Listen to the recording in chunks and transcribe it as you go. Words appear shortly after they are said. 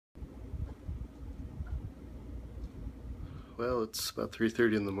Well, it's about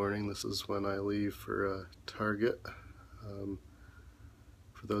 3:30 in the morning. This is when I leave for Target.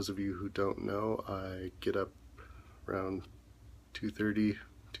 For those of you who don't know, I get up around 2:10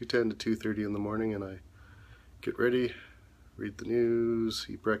 to 2:30 in the morning, and I get ready, read the news,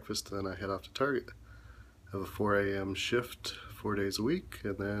 eat breakfast, and then I head off to Target. I have a 4 a.m. shift 4 days a week,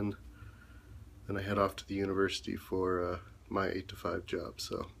 and then I head off to the university for my 8 to 5 job.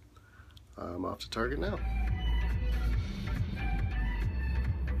 So I'm off to Target now.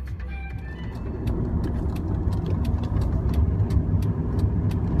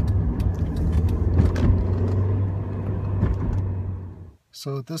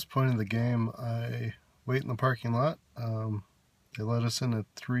 So at this point in the game, I wait in the parking lot. They let us in at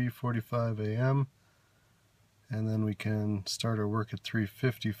 3:45 a.m. and then we can start our work at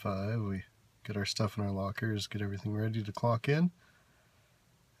 3:55. We get our stuff in our lockers, get everything ready to clock in,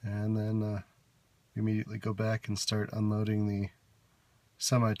 and then we immediately go back and start unloading the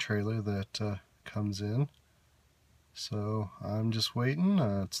semi-trailer that comes in. So I'm just waiting.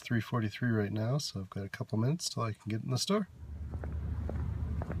 It's 3:43 right now, so I've got a couple minutes till I can get in the store.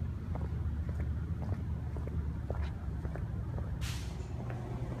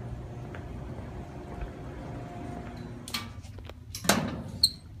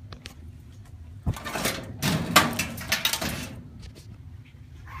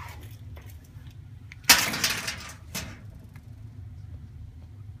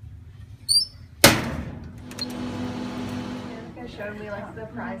 Showed me like the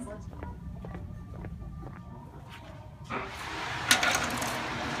prize list.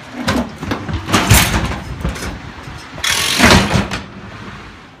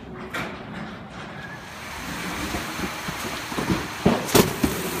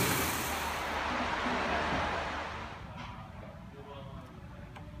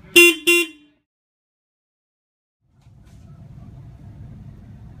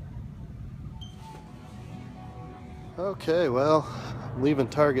 Okay, well, I'm leaving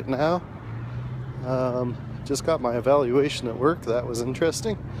Target now. Just got my evaluation at work. That was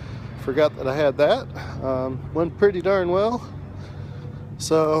interesting. Forgot that I had that. Went pretty darn well.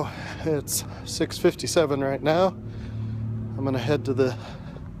 So it's 6:57 right now. I'm gonna head to the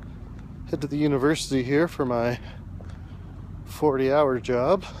university here for my 40-hour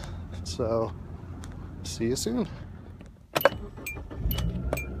job. So see you soon.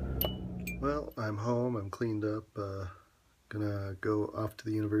 Well, I'm home, I'm cleaned up, gonna go off to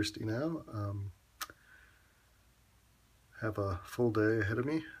the university now. Have a full day ahead of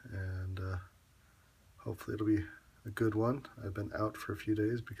me, and hopefully it'll be a good one. I've been out for a few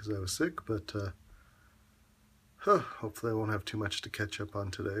days because I was sick, but hopefully I won't have too much to catch up on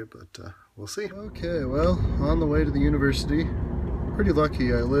today, but we'll see. Okay, well, on the way to the university. Pretty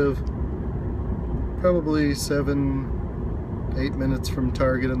lucky. I live probably 7-8 minutes from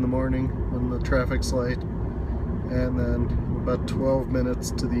Target in the morning when the traffic's light, and then about 12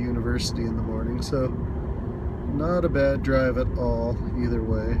 minutes to the university in the morning, so not a bad drive at all either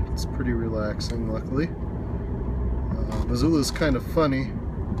way. It's pretty relaxing, luckily. Missoula's kind of funny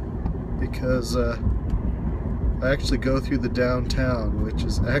because I actually go through the downtown, which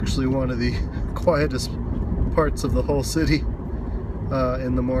is actually one of the quietest parts of the whole city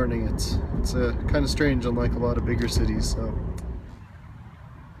in the morning. It's kind of strange, unlike a lot of bigger cities. So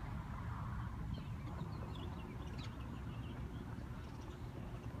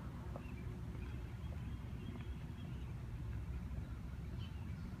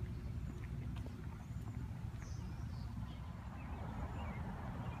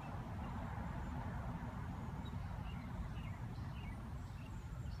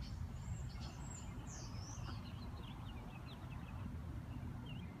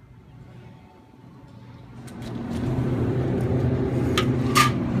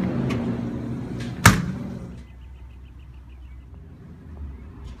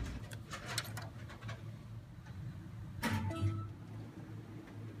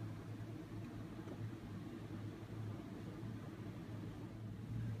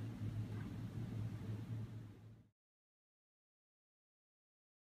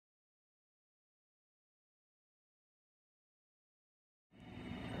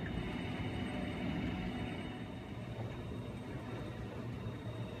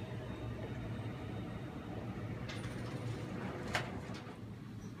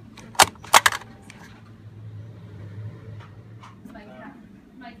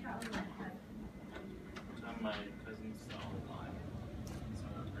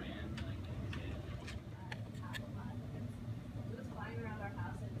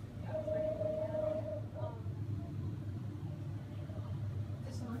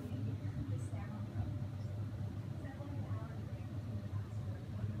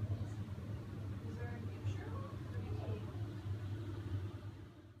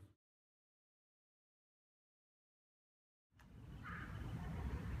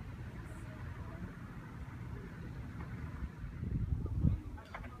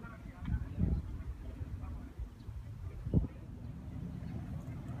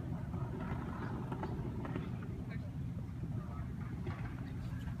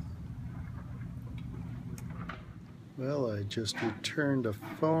Well, I just returned a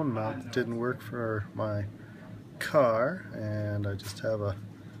phone mount that didn't work for my car, and I just have an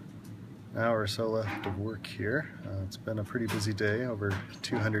hour or so left of work here. It's been a pretty busy day, over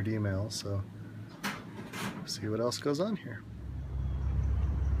 200 emails, so see what else goes on here.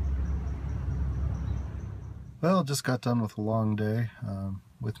 Well, just got done with a long day.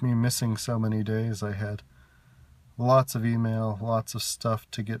 With me missing so many days, I had lots of email, lots of stuff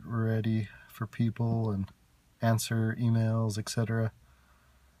to get ready for people and answer emails, etc.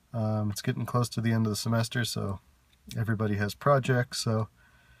 It's getting close to the end of the semester, so everybody has projects, so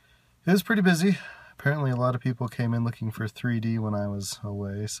it was pretty busy. Apparently a lot of people came in looking for 3D when I was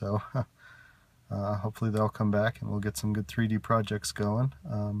away, so hopefully they'll come back and we'll get some good 3D projects going.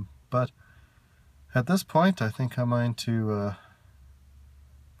 But at this point, I think I'm going to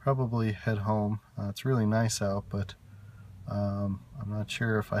probably head home. It's really nice out, but I'm not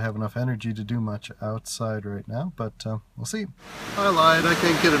sure if I have enough energy to do much outside right now, but we'll see. I lied, I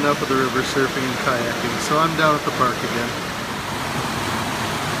can't get enough of the river surfing and kayaking, so I'm down at the park again.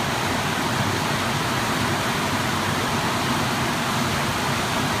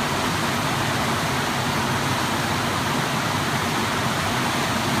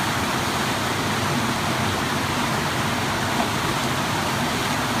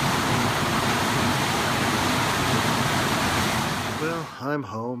 Well, I'm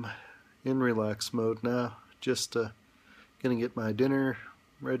home in relax mode now. Just gonna get my dinner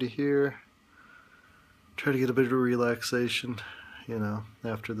ready here. Try to get a bit of relaxation. You know,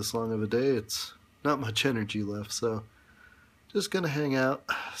 after this long of a day, it's not much energy left, so just gonna hang out,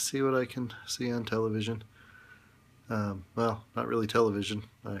 see what I can see on television. Well, not really television.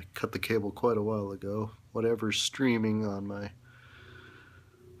 I cut the cable quite a while ago. Whatever's streaming on my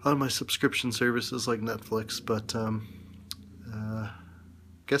subscription services like Netflix, but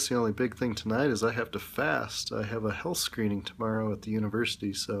guess the only big thing tonight is I have to fast. I have a health screening tomorrow at the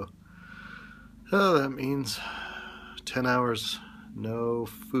university, so that means 10 hours no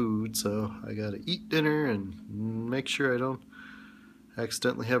food, so I gotta eat dinner and make sure I don't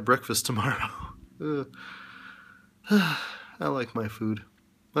accidentally have breakfast tomorrow. I like my food.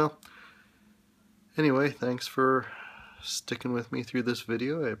 Well, anyway, thanks for sticking with me through this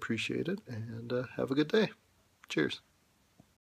video. I appreciate it, and have a good day. Cheers.